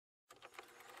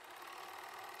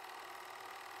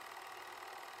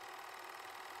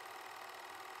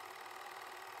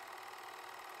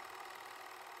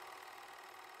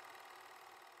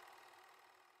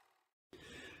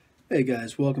Hey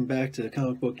guys, welcome back to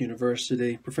Comic Book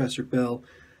University. Professor Bell.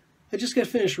 I just got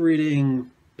finished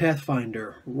reading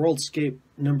Pathfinder, Worldscape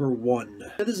 #1.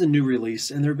 Now, this is a new release,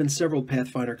 and there have been several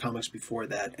Pathfinder comics before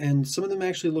that, and some of them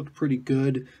actually looked pretty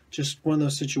good. Just one of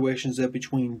those situations that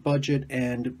between budget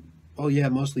and, oh yeah,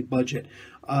 mostly budget,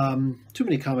 too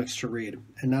many comics to read,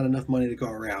 and not enough money to go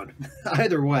around.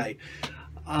 Either way.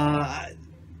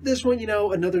 This one,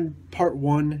 another part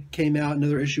 1 came out,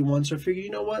 another issue 1, so I figured,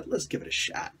 you know what, let's give it a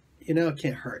shot. It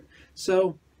can't hurt.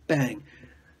 So, bang.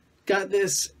 Got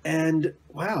this, and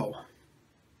wow.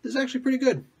 This is actually pretty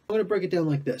good. I'm going to break it down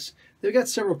like this. They've got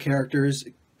several characters.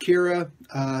 Kira,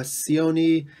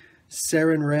 Sione,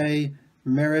 Saren Ray,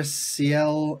 Maris,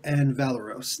 Ciel, and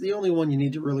Valeros. The only one you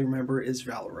need to really remember is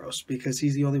Valeros, because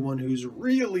he's the only one who's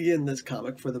really in this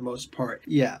comic for the most part.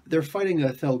 Yeah, they're fighting a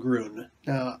Thelgrun.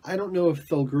 Now, I don't know if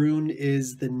Thelgrun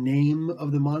is the name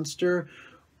of the monster,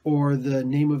 or the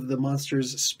name of the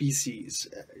monster's species.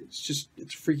 It's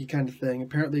a freaky kind of thing.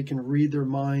 Apparently it can read their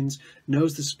minds,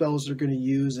 knows the spells they're going to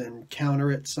use and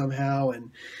counter it somehow. And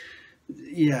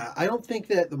yeah, I don't think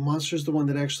that the monster's the one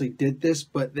that actually did this,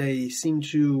 but they seem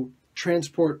to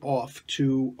transport off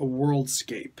to a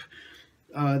worldscape.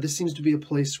 This seems to be a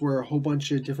place where a whole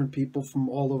bunch of different people from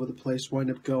all over the place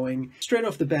wind up going. Straight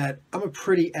off the bat, I'm a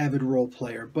pretty avid role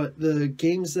player, but the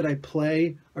games that I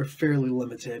play are fairly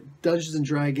limited. Dungeons and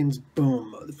Dragons,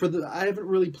 boom. I haven't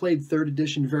really played 3rd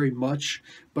edition very much,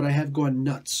 but I have gone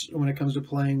nuts when it comes to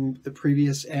playing the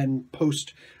previous and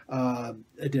post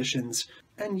editions.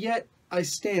 And yet, I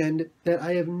stand that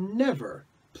I have never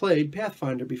played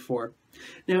Pathfinder before.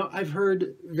 Now, I've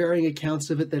heard varying accounts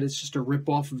of it, that it's just a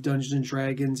rip-off of Dungeons and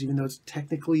Dragons, even though it's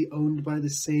technically owned by the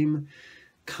same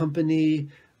company.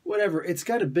 Whatever, it's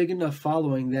got a big enough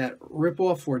following that,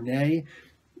 rip-off or nay,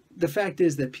 the fact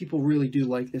is that people really do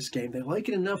like this game. They like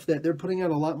it enough that they're putting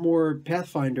out a lot more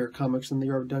Pathfinder comics than they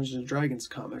are Dungeons and Dragons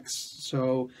comics.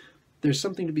 So there's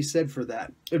something to be said for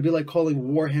that. It'd be like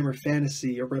calling Warhammer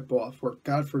Fantasy a ripoff, or,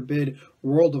 God forbid,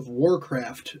 World of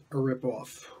Warcraft a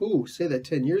ripoff. Ooh, say that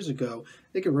 10 years ago,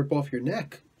 they could rip off your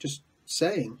neck. Just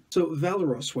saying. So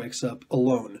Valeros wakes up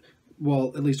alone.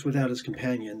 Well, at least without his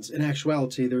companions. In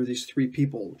actuality, there are these 3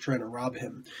 people trying to rob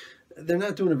him. They're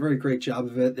not doing a very great job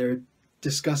of it. They're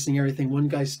discussing everything. One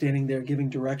guy's standing there giving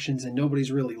directions and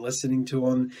nobody's really listening to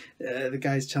him. The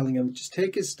guy's telling him, just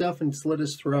take his stuff and slit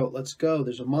his throat. Let's go.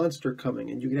 There's a monster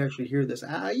coming. And you can actually hear this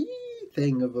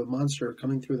thing of a monster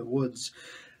coming through the woods.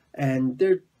 And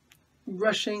they're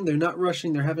rushing. They're not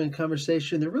rushing. They're having a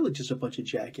conversation. They're really just a bunch of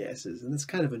jackasses. And it's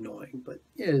kind of annoying, but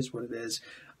it is what it is.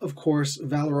 Of course,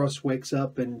 Valeros wakes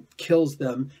up and kills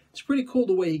them. It's pretty cool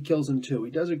the way he kills them, too.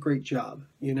 He does a great job.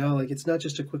 It's not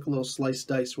just a quick little slice,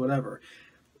 dice, whatever.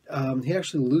 He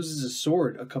actually loses his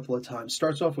sword a couple of times.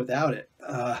 Starts off without it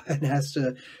and has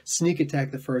to sneak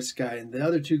attack the first guy. And the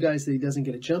other 2 guys that he doesn't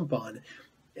get a jump on,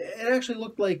 it actually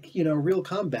looked like, real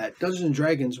combat. Dungeons and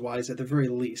Dragons-wise, at the very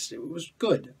least. It was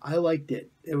good. I liked it.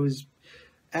 It was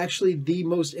actually the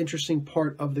most interesting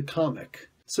part of the comic.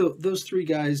 So those 3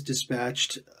 guys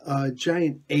dispatched, a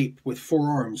giant ape with 4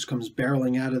 arms comes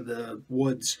barreling out of the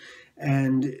woods,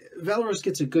 and Valeros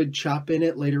gets a good chop in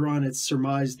it. Later on, it's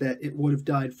surmised that it would have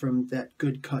died from that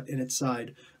good cut in its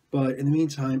side. But in the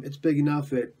meantime, it's big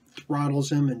enough, it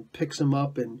throttles him and picks him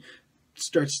up and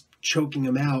starts choking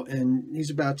him out, and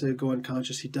he's about to go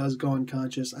unconscious. He does go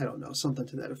unconscious. I don't know, something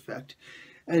to that effect.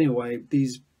 Anyway,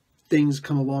 these things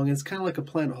come along, and it's kind of like a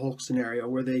Planet Hulk scenario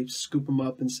where they scoop him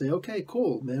up and say, okay,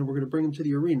 cool, man, we're going to bring him to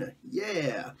the arena.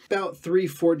 Yeah. About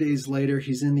 3-4 days later,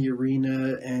 he's in the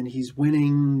arena, and he's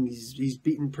winning. He's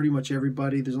beaten pretty much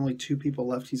everybody. There's only 2 people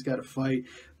left he's got to fight,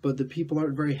 but the people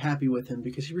aren't very happy with him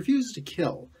because he refuses to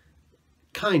kill.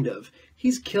 Kind of.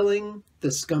 He's killing the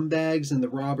scumbags and the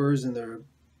robbers and the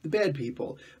bad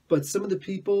people, but some of the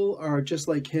people are just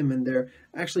like him, and they're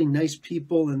actually nice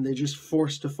people, and they're just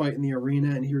forced to fight in the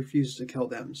arena, and he refuses to kill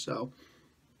them. So,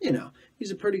 he's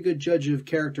a pretty good judge of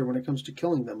character when it comes to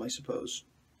killing them, I suppose.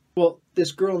 Well,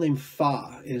 this girl named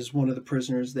Fa is one of the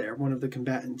prisoners there, one of the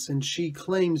combatants, and she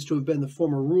claims to have been the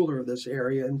former ruler of this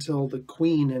area until the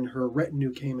queen and her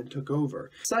retinue came and took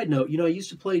over. Side note, I used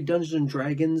to play Dungeons and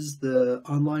Dragons, the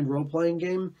online role-playing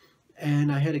game,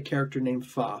 and I had a character named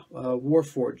Fa,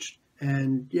 Warforged,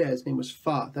 and yeah, his name was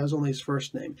Fa. That was only his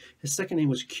first name. His second name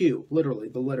was Q, literally,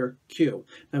 the letter Q.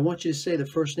 And I want you to say the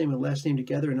first name and last name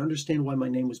together and understand why my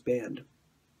name was banned.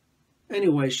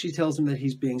 Anyway, she tells him that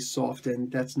he's being soft,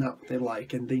 and that's not what they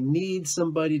like, and they need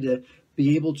somebody to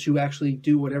be able to actually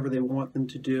do whatever they want them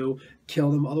to do,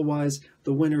 kill them. Otherwise,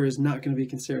 the winner is not going to be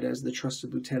considered as the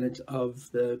trusted lieutenant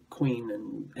of the queen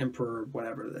and emperor,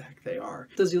 whatever the heck they are.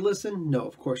 Does he listen? No,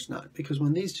 of course not. Because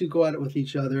when these two go at it with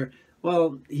each other,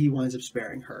 well, he winds up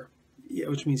sparing her. Yeah,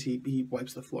 which means he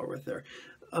wipes the floor with her.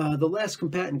 The last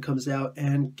combatant comes out,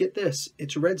 and get this,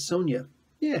 it's Red Sonja.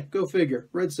 Yeah, go figure.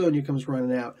 Red Sonja comes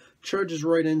running out, charges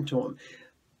right into him.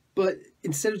 But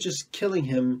instead of just killing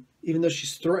him, even though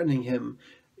she's threatening him,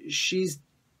 she's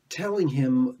telling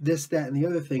him this, that, and the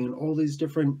other thing, and all these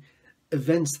different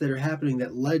events that are happening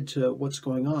that led to what's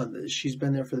going on. She's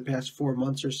been there for the past 4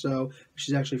 months or so.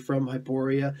 She's actually from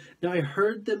Hyporia. Now, I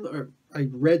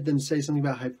read them say something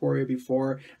about Hyporia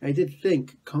before, and I did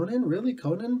think, Conan? Really?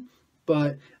 Conan?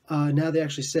 But now they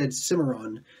actually said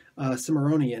Cimarron.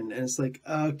 Cimarronian, and it's like,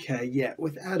 okay, yeah,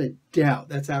 without a doubt,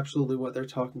 that's absolutely what they're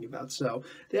talking about. So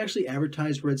they actually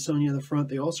advertised Red Sonja in the front.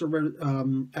 They also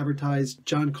advertised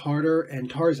John Carter and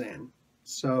Tarzan.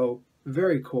 So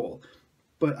very cool.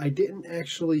 But I didn't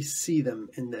actually see them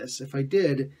in this. If I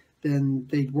did, then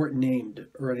they weren't named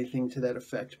or anything to that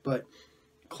effect. But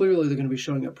clearly they're going to be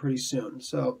showing up pretty soon,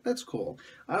 so that's cool.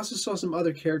 I also saw some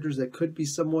other characters that could be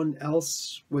someone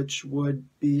else, which would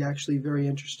be actually very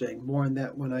interesting. More on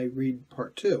that when I read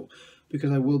part 2,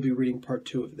 because I will be reading part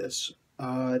 2 of this.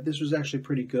 This was actually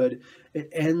pretty good. It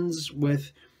ends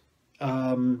with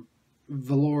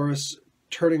Valorous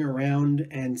turning around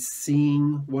and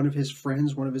seeing one of his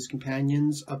friends, one of his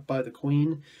companions, up by the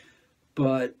queen,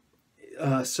 but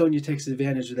Sonja takes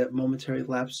advantage of that momentary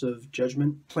lapse of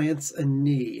judgment, plants a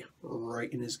knee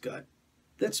right in his gut.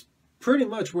 That's pretty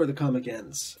much where the comic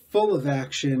ends. Full of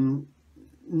action,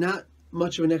 not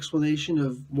much of an explanation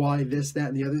of why this, that,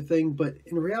 and the other thing, but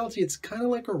in reality, it's kind of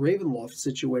like a Ravenloft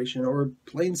situation or a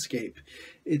Planescape.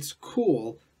 It's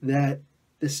cool that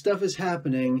this stuff is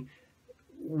happening.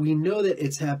 We know that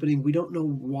it's happening. We don't know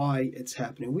why it's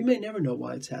happening. We may never know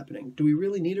why it's happening. Do we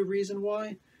really need a reason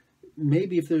why?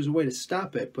 Maybe if there's a way to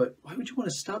stop it, but why would you want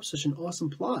to stop such an awesome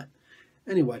plot?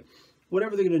 Anyway,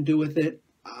 whatever they're going to do with it,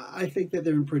 I think that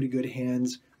they're in pretty good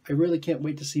hands. I really can't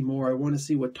wait to see more. I want to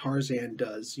see what Tarzan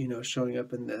does, showing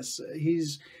up in this.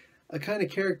 He's a kind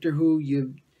of character who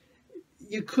you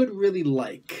could really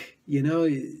like,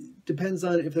 It depends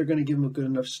on if they're going to give him a good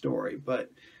enough story,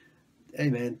 but hey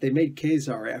man, they made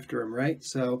Kazar after him, right?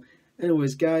 So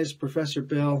anyways, guys, Professor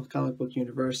Bill, Comic Book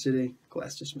University,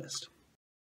 class dismissed.